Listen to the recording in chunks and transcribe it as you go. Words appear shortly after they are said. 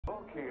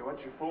Okay,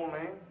 what's your full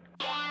name?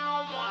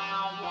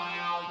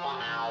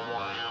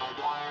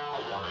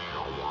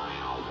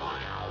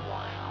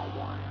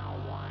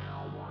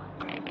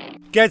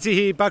 Gadsy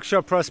here,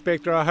 Buckshot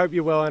Prospector. I hope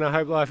you're well and I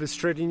hope life is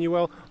treating you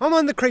well. I'm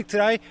on the creek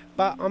today,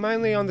 but I'm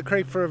only on the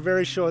creek for a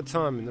very short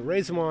time. And the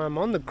reason why I'm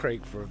on the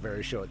creek for a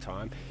very short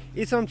time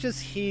is I'm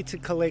just here to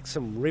collect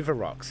some river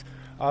rocks.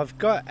 I've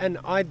got an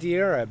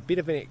idea, a bit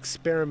of an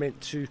experiment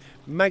to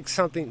make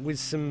something with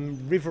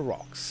some river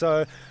rocks.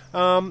 So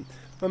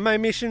my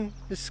main mission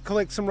is to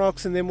collect some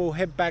rocks and then we'll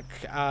head back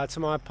to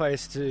my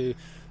place to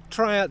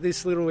try out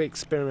this little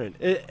experiment.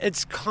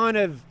 It's kind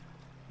of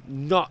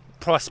not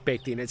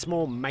prospecting, it's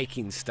more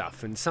making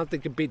stuff and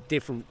something a bit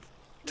different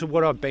to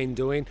what I've been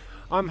doing.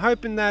 I'm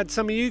hoping that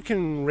some of you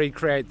can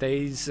recreate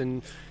these,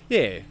 and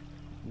yeah,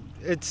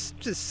 it's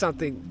just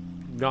something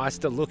nice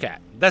to look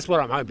at. That's what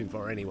I'm hoping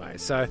for anyway.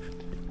 So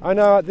I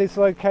know at this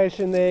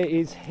location there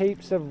is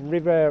heaps of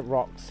river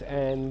rocks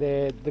and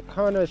they're the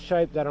kind of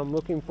shape that I'm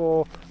looking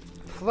for.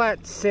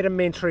 Flat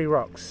sedimentary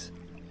rocks.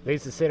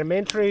 These are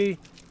sedimentary,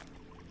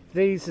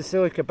 these are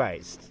silica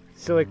based.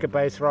 Silica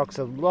based rocks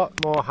are a lot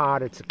more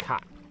harder to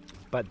cut.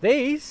 But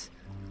these,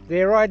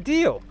 they're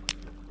ideal.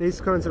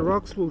 These kinds of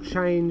rocks will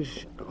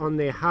change on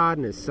their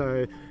hardness.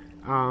 So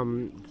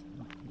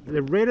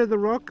the redder the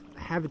rock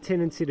have a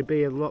tendency to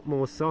be a lot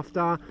more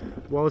softer,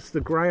 whilst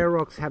the greyer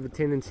rocks have a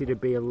tendency to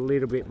be a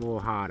little bit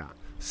more harder.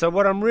 So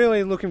what I'm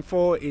really looking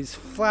for is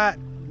flat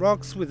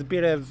rocks with a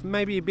bit of,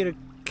 maybe a bit of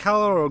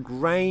colour or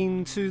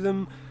grain to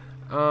them,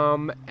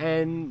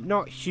 and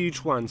not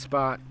huge ones,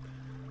 but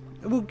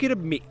we'll get a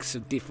mix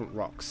of different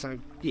rocks. So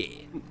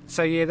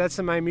yeah, that's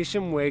the main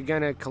mission. We're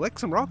going to collect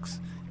some rocks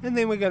and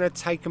then we're going to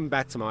take them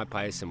back to my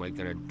place and we're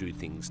going to do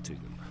things to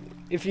them.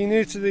 If you're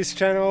new to this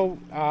channel,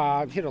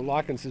 hit a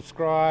like and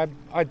subscribe.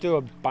 I do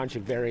a bunch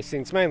of various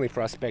things, mainly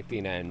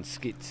prospecting and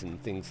skits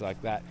and things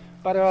like that,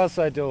 but I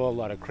also do a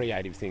lot of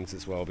creative things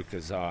as well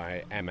because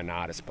I am an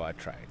artist by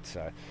trade.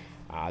 So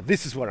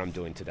this is what I'm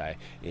doing today,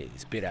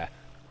 is a bit of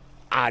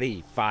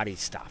arty farty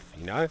stuff,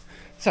 you know.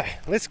 So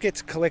let's get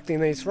to collecting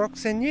these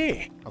rocks. And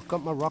yeah, I've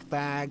got my rock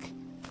bag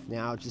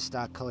now. I'll just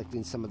start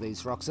collecting some of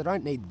these rocks. I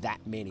don't need that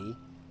many,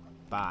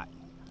 but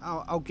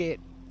I'll get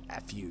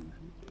a few.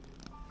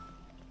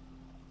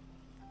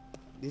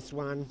 This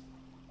one,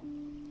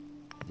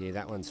 yeah,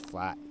 that one's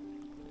flat.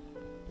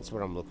 That's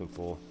what I'm looking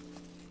for.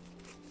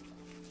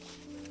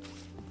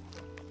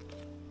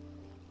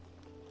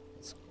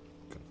 It's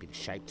got a bit of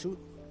shape to it.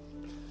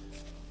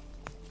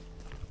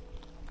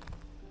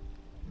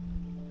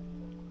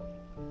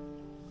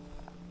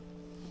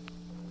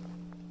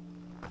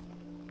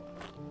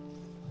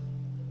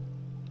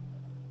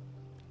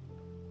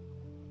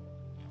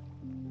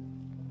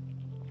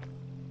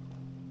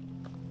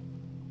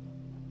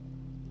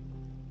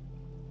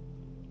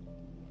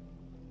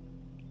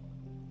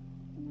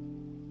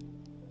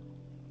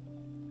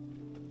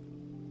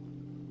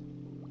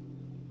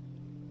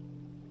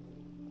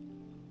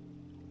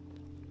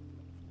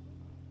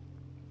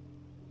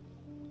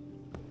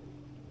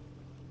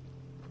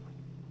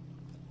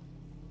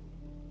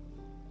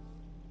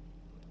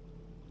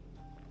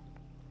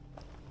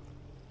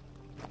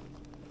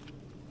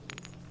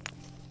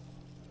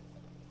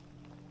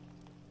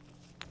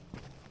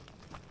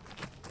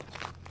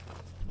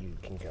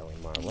 Can go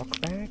in my rock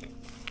bag.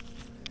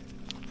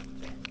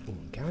 Here we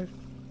go.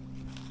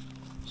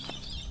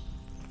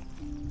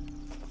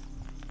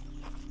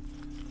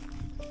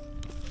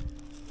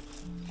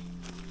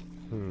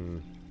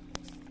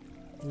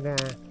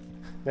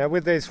 Now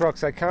with these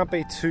rocks, they can't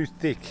be too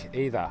thick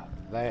either.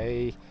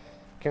 They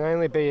can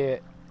only be a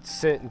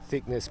certain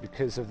thickness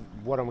because of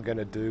what I'm going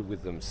to do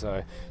with them.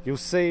 So you'll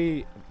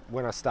see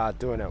when I start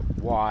doing it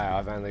why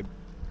I've only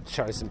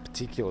chosen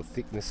particular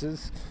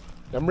thicknesses.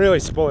 I'm really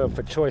spoiled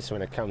for choice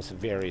when it comes to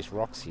various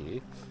rocks here.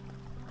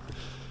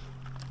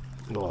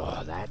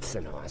 Oh, that's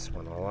a nice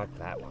one. I like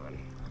that one.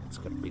 It's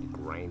got a bit of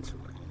grain to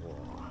it.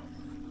 Oh,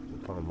 we'll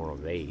find more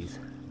of these.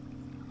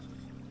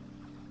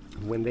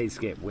 When these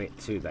get wet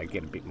too, they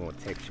get a bit more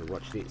texture.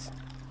 Watch this.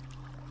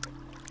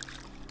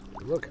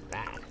 Look at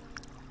that.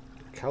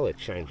 The colour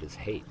changes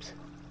heaps.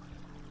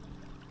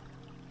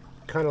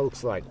 Kind of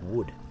looks like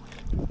wood.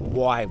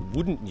 Why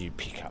wouldn't you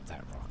pick up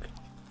that rock?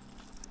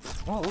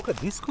 Oh, look at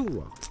this cool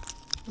rock.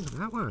 Look at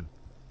that one.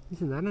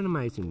 Isn't that an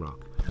amazing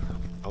rock?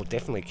 I'll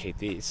definitely keep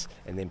this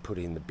and then put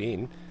it in the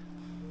bin.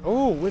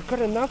 Oh, we've got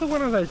another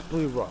one of those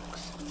blue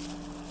rocks.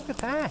 Look at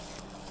that.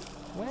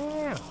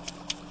 Wow.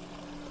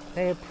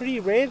 They are pretty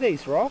rare,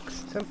 these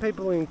rocks. Some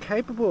people are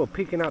incapable of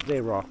picking up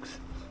their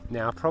rocks.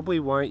 Now, I probably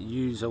won't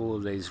use all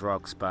of these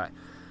rocks, but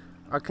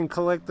I can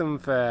collect them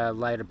for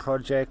later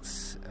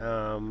projects.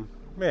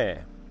 Yeah.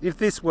 If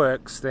this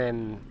works,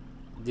 then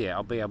yeah,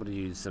 I'll be able to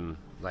use them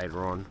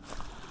later on.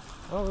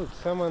 Oh, look,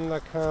 someone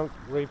that can't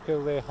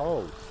refill their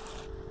holes.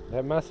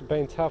 That must have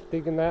been tough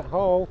digging that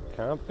hole.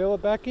 Can't fill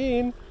it back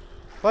in.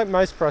 Like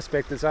most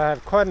prospectors, I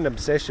have quite an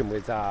obsession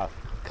with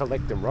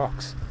collecting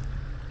rocks.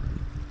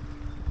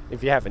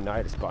 If you haven't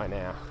noticed by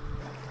now.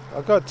 I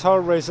got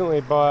told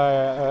recently by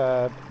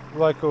a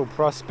local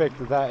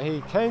prospector that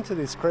he came to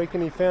this creek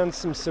and he found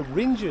some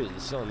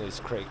syringes on this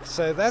creek.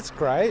 So that's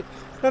great.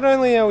 Not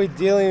only are we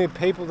dealing with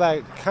people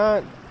that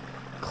can't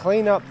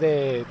clean up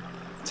their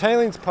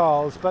tailings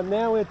piles, but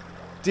now we're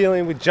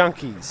dealing with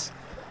junkies.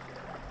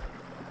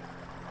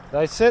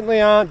 They certainly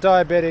aren't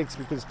diabetics,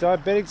 because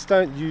diabetics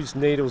don't use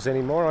needles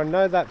anymore. I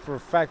know that for a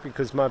fact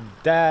because my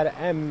dad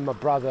and my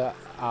brother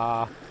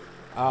are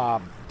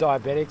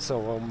diabetics, or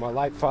well, my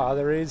late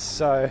father is,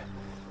 so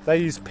they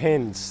use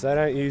pens. They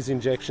don't use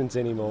injections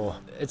anymore.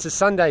 It's a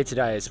Sunday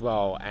today as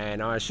well,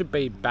 and I should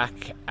be back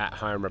at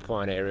home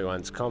replying to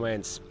everyone's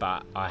comments,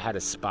 but I had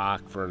a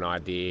spark for an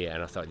idea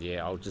and I thought,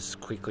 yeah, I'll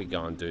just quickly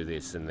go and do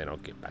this and then I'll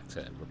get back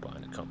to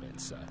replying to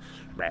comments. So,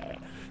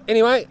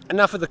 anyway,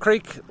 enough of the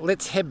creek.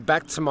 Let's head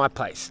back to my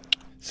place.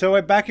 So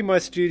we're back in my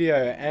studio,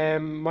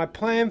 and my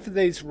plan for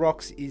these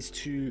rocks is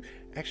to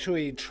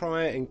actually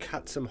try and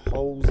cut some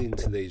holes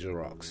into these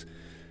rocks.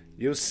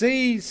 You'll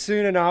see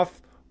soon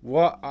enough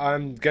what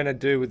I'm gonna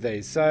do with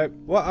these. So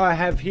what I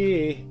have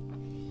here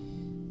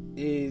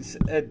is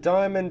a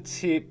diamond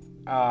tip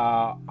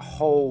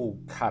hole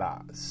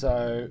cutter.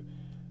 So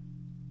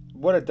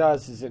what it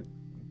does is it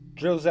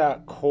drills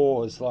out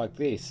cores like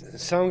this.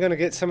 So I'm gonna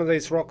get some of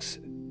these rocks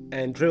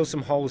and drill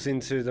some holes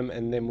into them,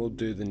 and then we'll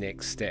do the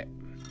next step.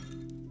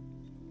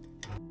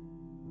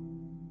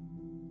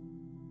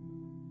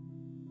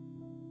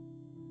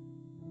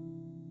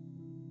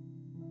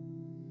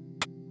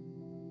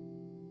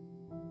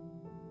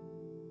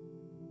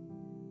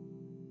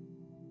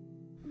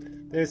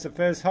 There's the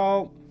first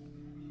hole.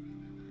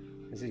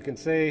 As you can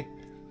see,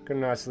 got a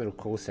nice little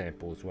core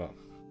sample as well.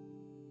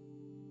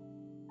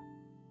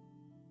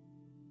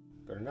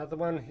 Got another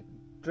one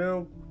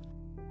drilled.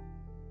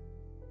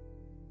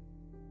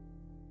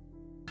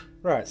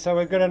 Right, so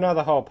we've got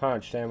another hole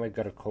punched and we've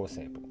got a core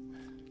sample.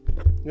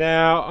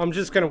 Now I'm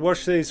just going to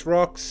wash these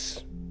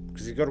rocks,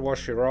 because you've got to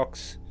wash your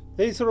rocks.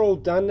 These are all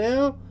done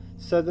now,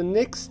 so the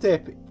next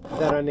step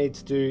that I need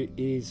to do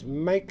is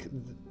make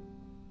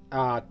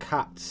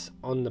cuts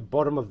on the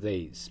bottom of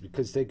these,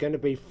 because they're going to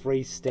be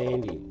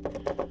freestanding.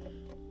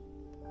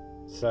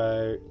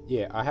 So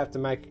yeah, I have to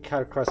make a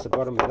cut across the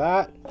bottom of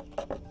that,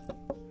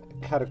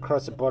 cut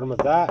across the bottom of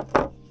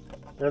that,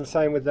 and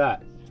same with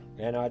that.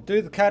 And I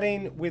do the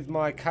cutting with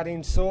my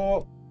cutting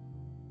saw.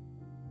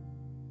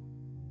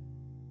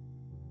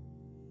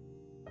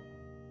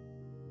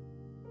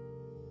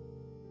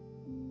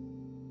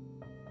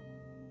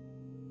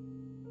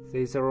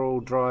 These are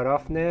all dried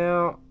off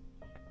now.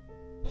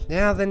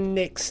 Now the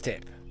next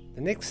step.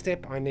 The next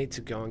step, I need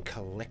to go and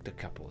collect a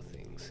couple of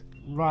things.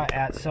 Right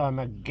outside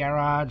my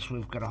garage,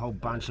 we've got a whole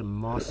bunch of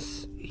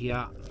moss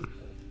here.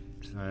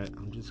 So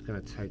I'm just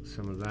going to take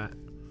some of that.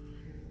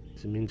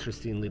 Some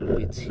interesting little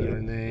bits here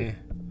and there.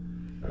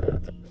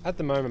 At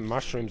the moment,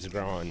 mushrooms are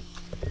growing.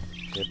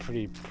 They're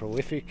pretty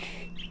prolific.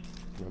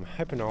 And I'm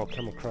hoping I'll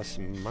come across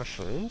some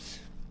mushrooms.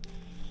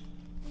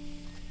 I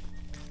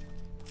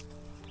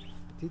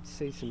did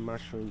see some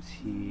mushrooms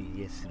here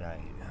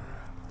yesterday.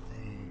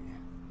 They're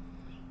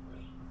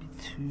a bit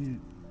too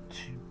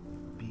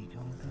big.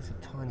 Oh, there's a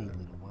tiny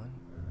little one.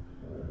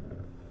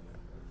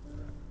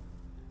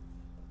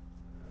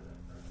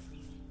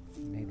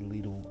 Need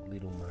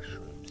little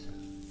mushrooms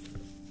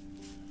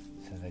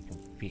so they can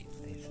fit.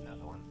 There's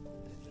another one.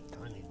 There's a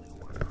tiny little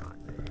one right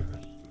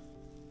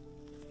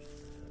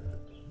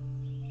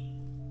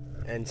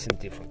there. And some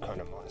different kind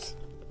of moss.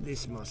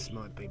 This moss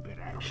might be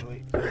better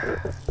actually.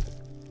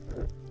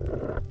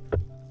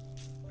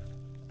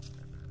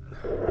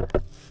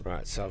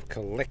 Right, so I've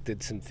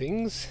collected some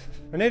things.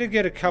 I need to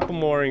get a couple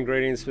more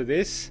ingredients for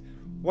this.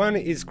 One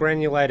is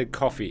granulated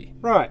coffee.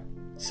 Right,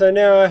 so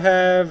now I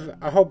have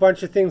a whole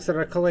bunch of things that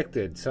I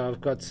collected. So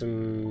I've got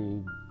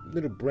some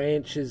little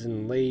branches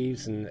and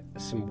leaves and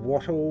some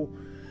wattle,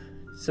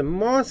 some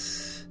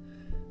moss,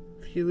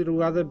 a few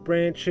little other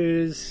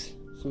branches,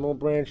 some more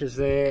branches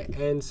there,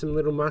 and some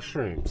little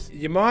mushrooms.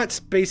 You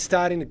might be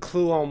starting to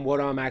clue on what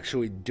I'm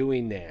actually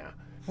doing now.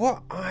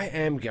 What I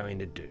am going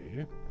to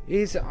do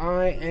is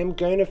I am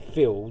going to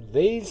fill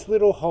these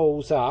little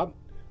holes up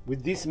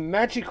with this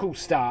magical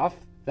stuff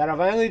that I've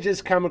only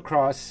just come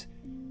across,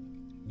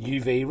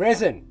 UV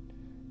resin.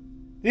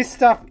 This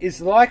stuff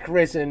is like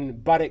resin,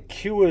 but it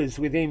cures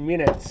within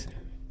minutes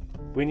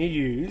when you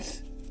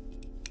use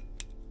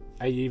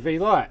a UV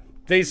light.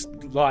 These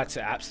lights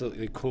are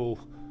absolutely cool.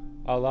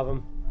 I love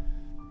them.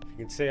 You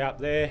can see up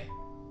there.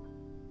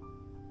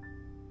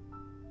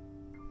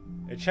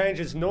 It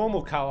changes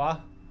normal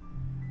color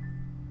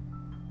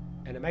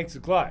and it makes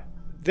it glow.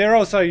 They're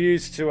also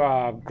used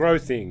to grow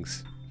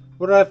things.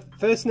 What I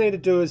first need to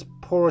do is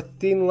pour a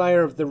thin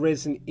layer of the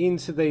resin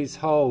into these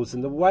holes,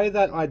 and the way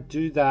that I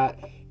do that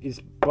is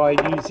by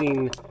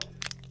using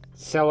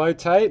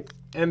sellotape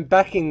and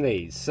backing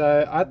these.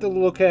 So I have to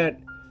look at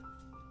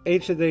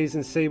each of these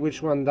and see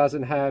which one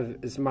doesn't have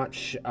as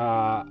much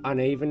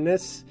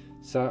unevenness.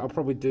 So I'll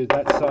probably do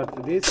that side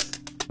for this.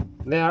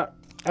 Now,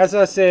 as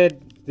I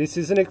said, this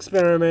is an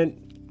experiment.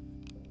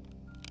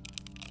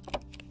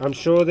 I'm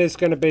sure there's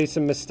going to be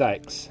some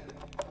mistakes.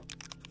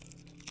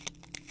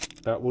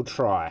 but we'll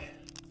try.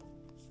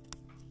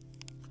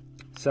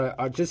 So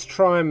I just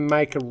try and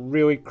make a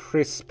really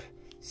crisp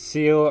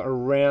seal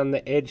around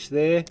the edge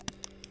there.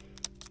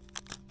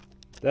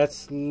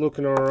 That's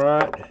looking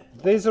alright.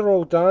 These are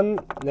all done.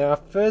 Now I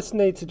first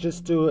need to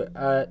just do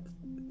a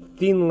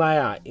thin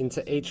layer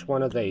into each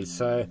one of these.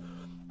 So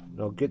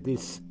I'll get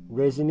this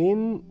resin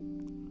in.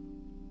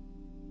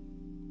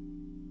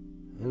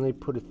 Only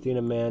put a thin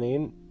amount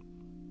in.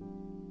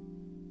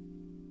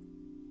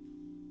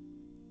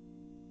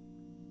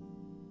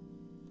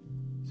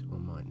 So I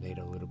might need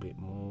a little bit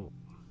more.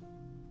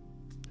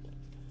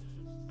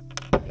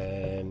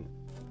 And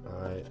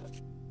I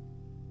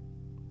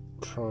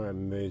try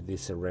and move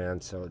this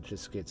around so it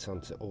just gets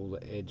onto all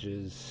the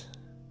edges.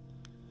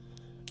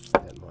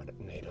 That might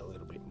need a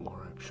little bit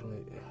more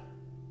actually.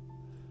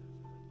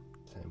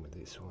 Same with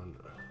this one.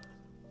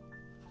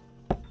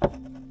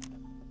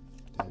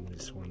 And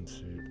this one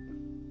too.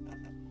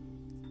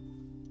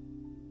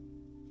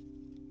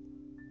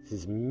 This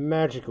is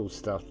magical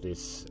stuff,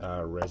 this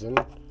resin.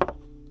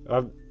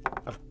 I've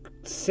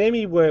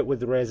semi-worked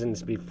with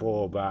resins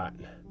before, but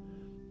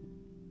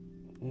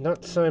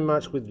not so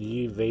much with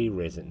UV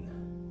resin.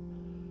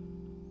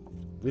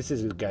 This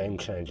is a game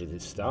changer,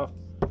 this stuff.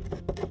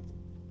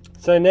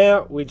 So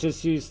now we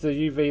just use the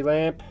UV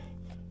lamp,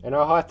 and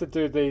I'll have to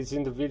do these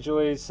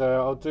individually,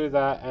 so I'll do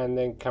that and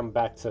then come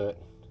back to it.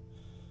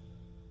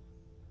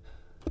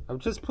 I've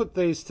just put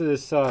these to the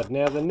side.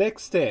 Now the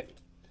next step,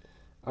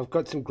 I've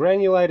got some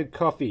granulated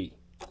coffee.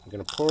 I'm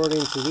going to pour it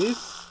into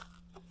this.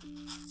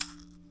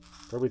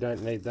 Probably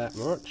don't need that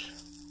much.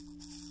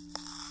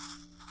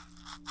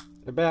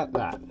 About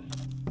that.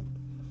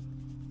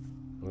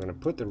 I'm going to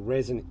put the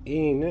resin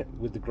in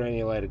with the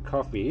granulated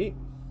coffee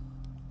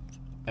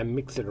and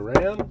mix it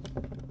around.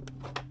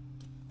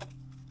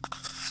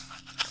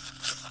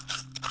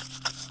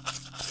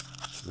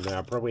 Now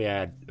I'll probably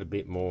add a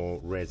bit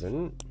more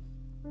resin.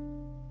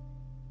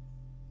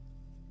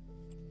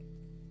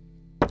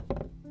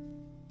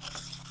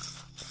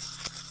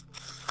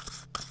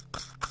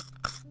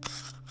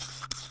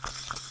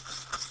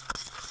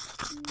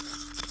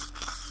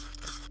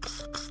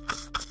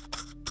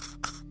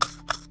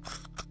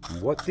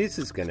 What this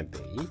is going to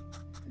be,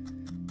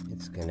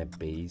 it's going to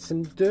be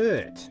some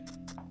dirt.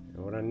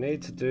 And what I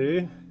need to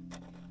do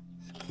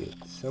is get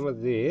some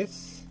of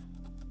this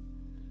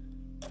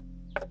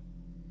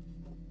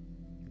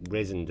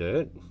resin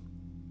dirt,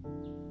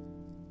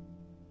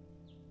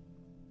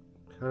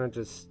 kind of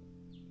just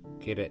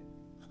get it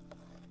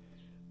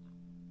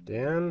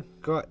down.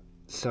 Got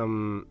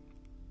some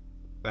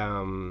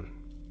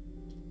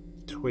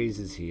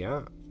tweezers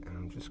here, and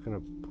I'm just going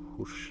to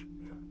push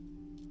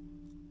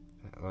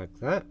like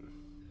that.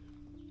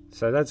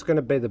 So that's going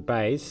to be the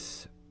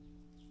base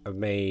of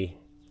me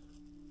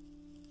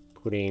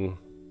putting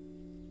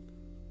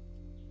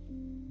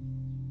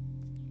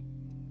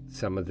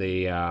some of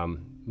the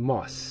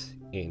moss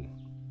in.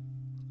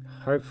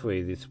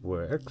 Hopefully this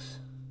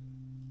works.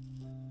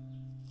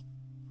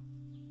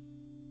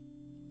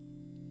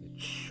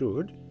 It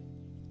should.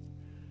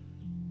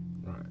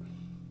 Right.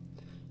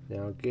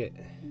 Now I'll get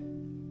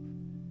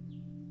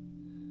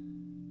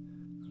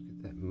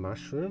that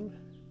mushroom.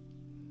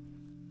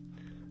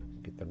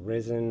 Get the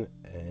resin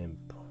and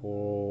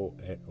pour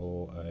it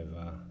all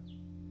over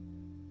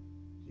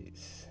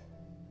this,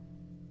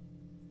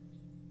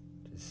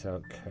 just so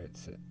it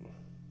coats it.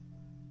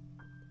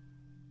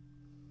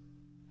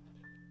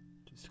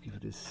 Just give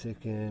it a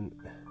second.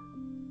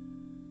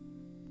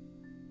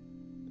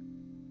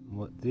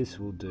 What this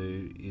will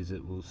do is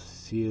it will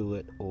seal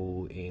it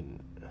all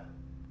in.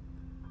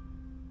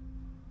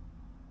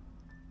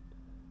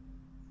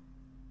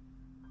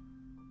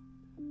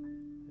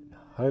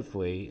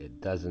 Hopefully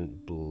it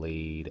doesn't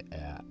bleed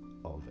out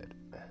of it.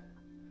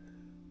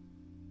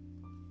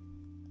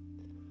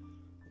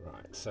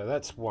 Right, so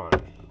that's one.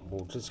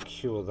 We'll just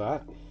cure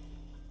that.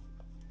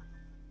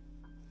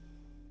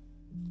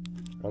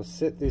 I'll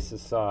set this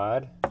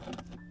aside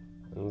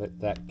and let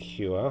that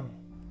cure.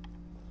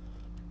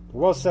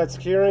 Whilst that's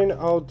curing,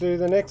 I'll do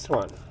the next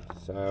one.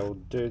 So I'll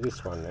do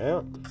this one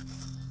now.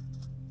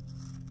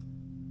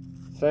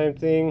 Same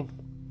thing,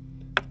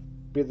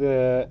 bit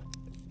of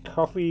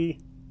coffee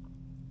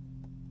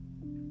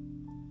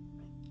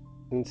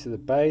into the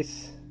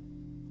base,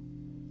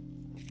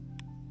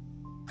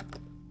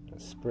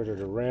 spread it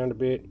around a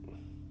bit,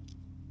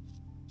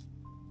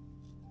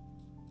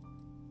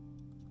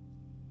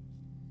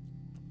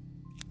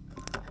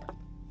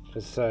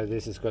 just so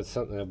this has got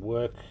something to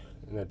work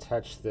and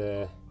attach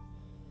the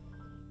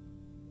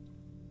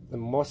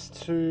moss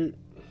to.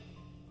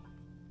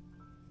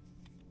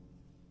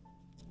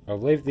 I'll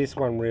leave this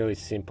one really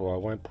simple. I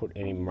won't put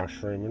any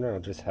mushroom in it,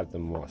 I'll just have the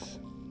moss.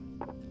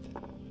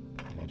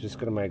 Just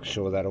got to make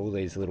sure that all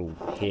these little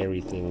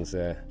hairy things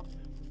are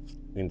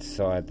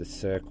inside the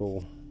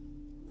circle.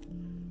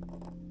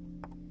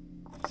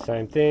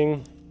 Same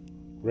thing,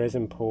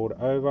 resin poured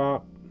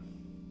over.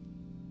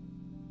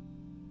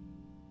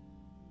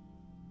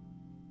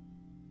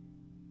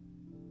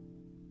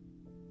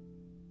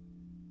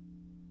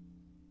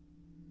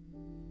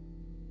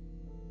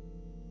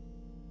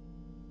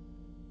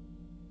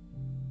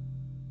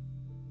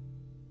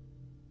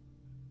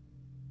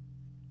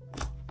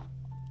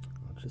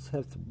 just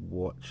have to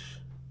watch.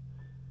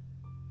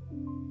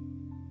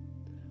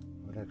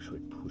 I'd actually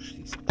push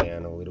this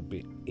down a little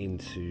bit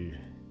into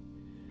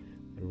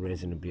the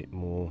resin a bit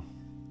more,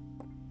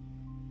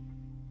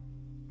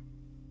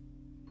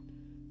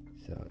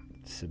 so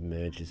it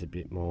submerges a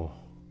bit more.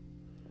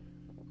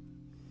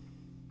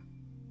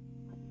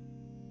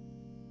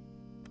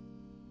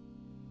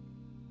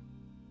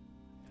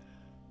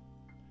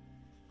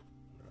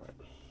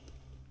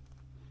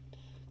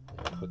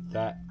 Put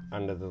that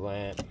under the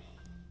lamp.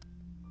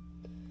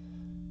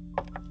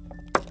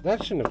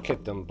 That shouldn't have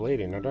kept them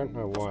bleeding. I don't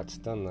know why it's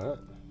done that.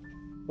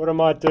 What I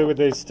might do with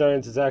these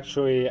stones is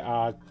actually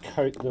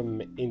coat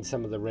them in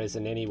some of the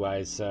resin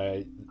anyway,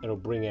 so it'll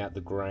bring out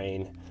the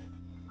grain.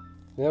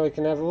 Now we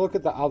can have a look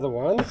at the other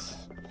ones.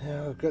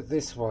 Now we've got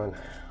this one.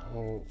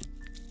 I'll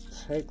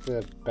take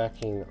the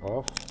backing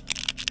off.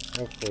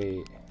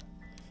 Hopefully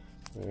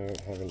we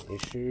don't have an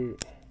issue.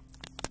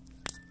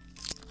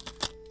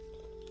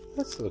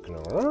 That's looking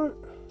alright.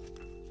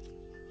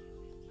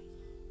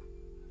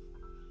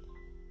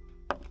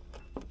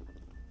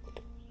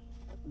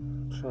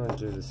 Try and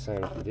do the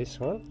same for this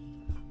one.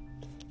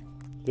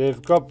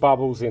 They've got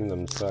bubbles in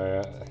them,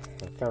 so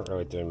I can't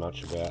really do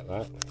much about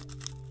that.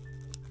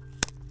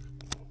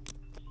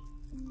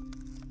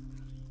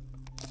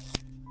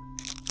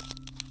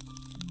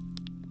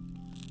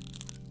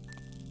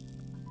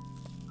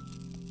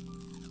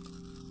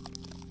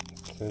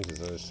 Seems as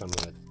though some of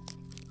the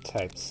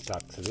tape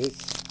stuck to this.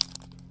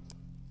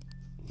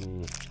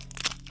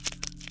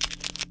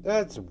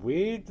 That's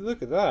weird.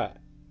 Look at that.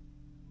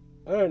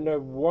 I don't know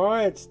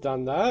why it's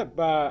done that,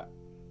 but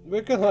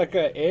look at like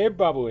an air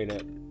bubble in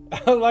it.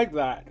 I like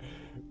that.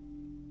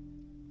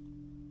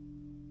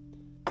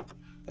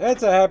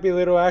 That's a happy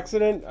little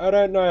accident. I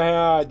don't know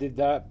how I did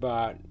that,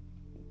 but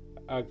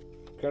I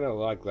kind of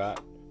like that.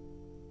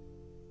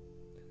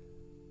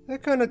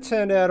 That kind of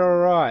turned out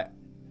alright,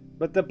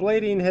 but the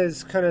bleeding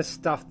has kind of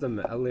stuffed them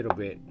a little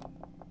bit.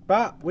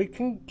 But we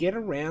can get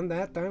around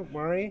that, don't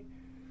worry.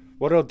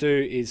 What I'll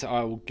do is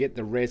I will get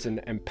the resin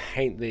and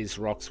paint these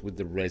rocks with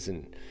the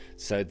resin.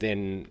 So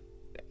then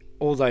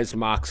all those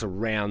marks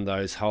around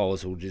those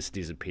holes will just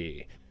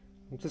disappear.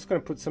 I'm just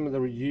going to put some of the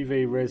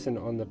UV resin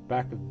on the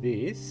back of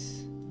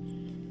this.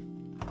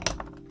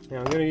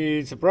 Now I'm going to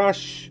use a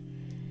brush,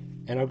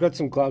 and I've got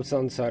some gloves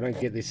on so I don't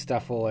get this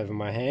stuff all over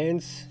my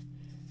hands.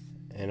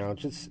 And I'll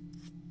just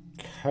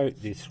coat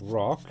this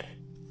rock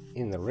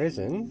in the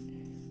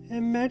resin,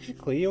 and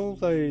magically all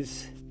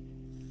those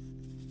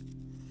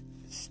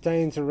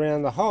stains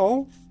around the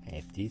hole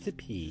have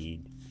disappeared.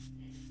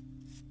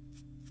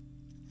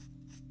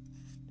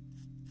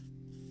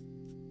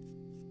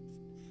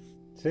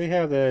 See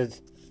how the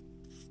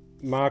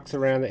marks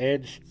around the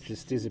edge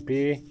just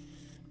disappear?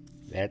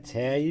 That's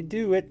how you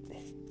do it.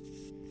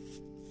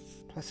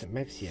 Plus it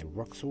makes your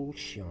rocks all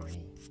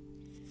shiny.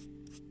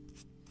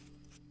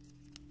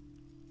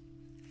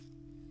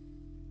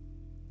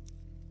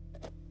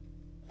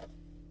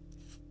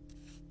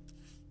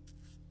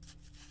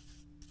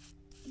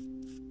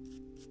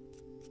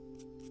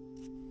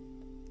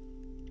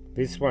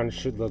 This one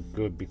should look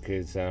good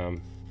because yeah,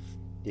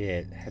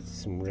 it has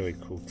some really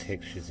cool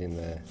textures in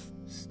the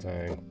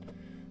stone,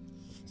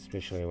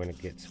 especially when it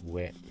gets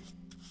wet.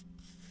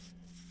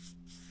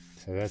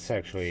 So that's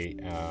actually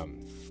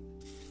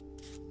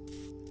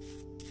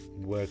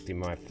worked in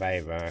my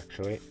favor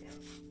actually.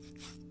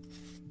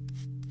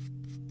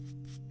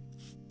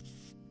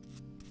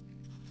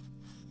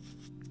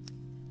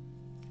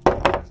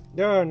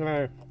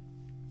 No.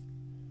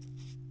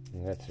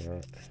 That's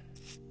alright.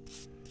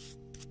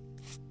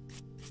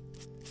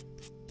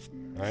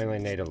 I only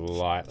need to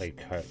lightly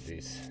coat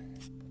this.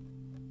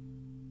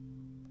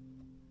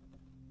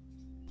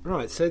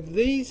 Right, so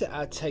these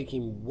are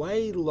taking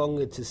way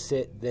longer to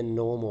set than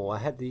normal. I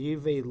had the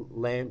UV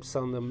lamps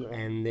on them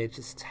and they're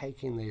just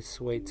taking their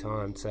sweet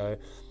time. So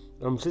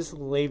I'm just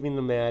leaving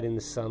them out in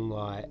the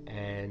sunlight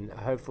and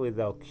hopefully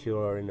they'll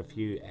cure in a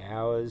few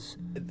hours.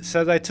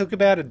 So they took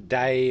about a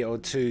day or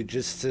two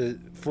just to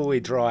fully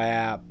dry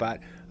out, but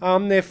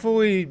they're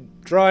fully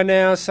dry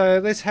now, so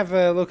let's have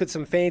a look at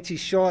some fancy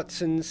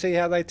shots and see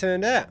how they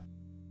turned out.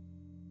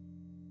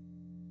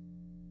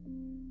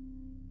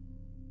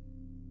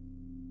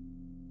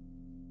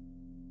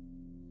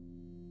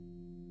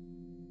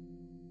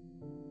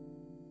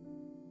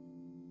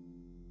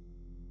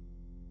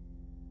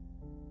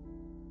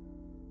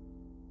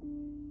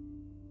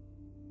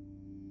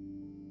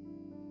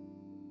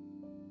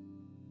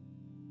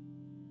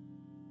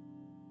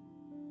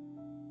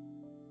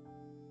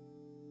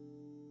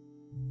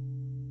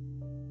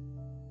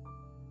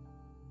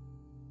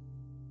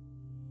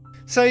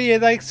 So yeah,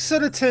 they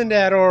sort of turned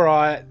out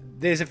alright.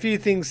 There's a few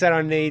things that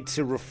I need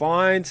to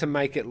refine to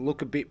make it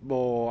look a bit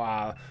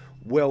more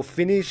well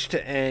finished,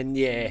 and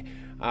yeah,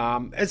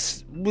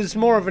 it was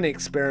more of an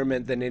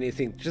experiment than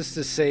anything, just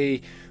to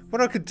see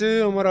what I could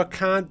do and what I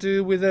can't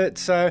do with it.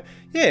 So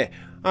yeah,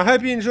 I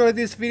hope you enjoyed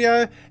this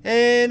video,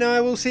 and I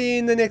will see you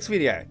in the next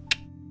video.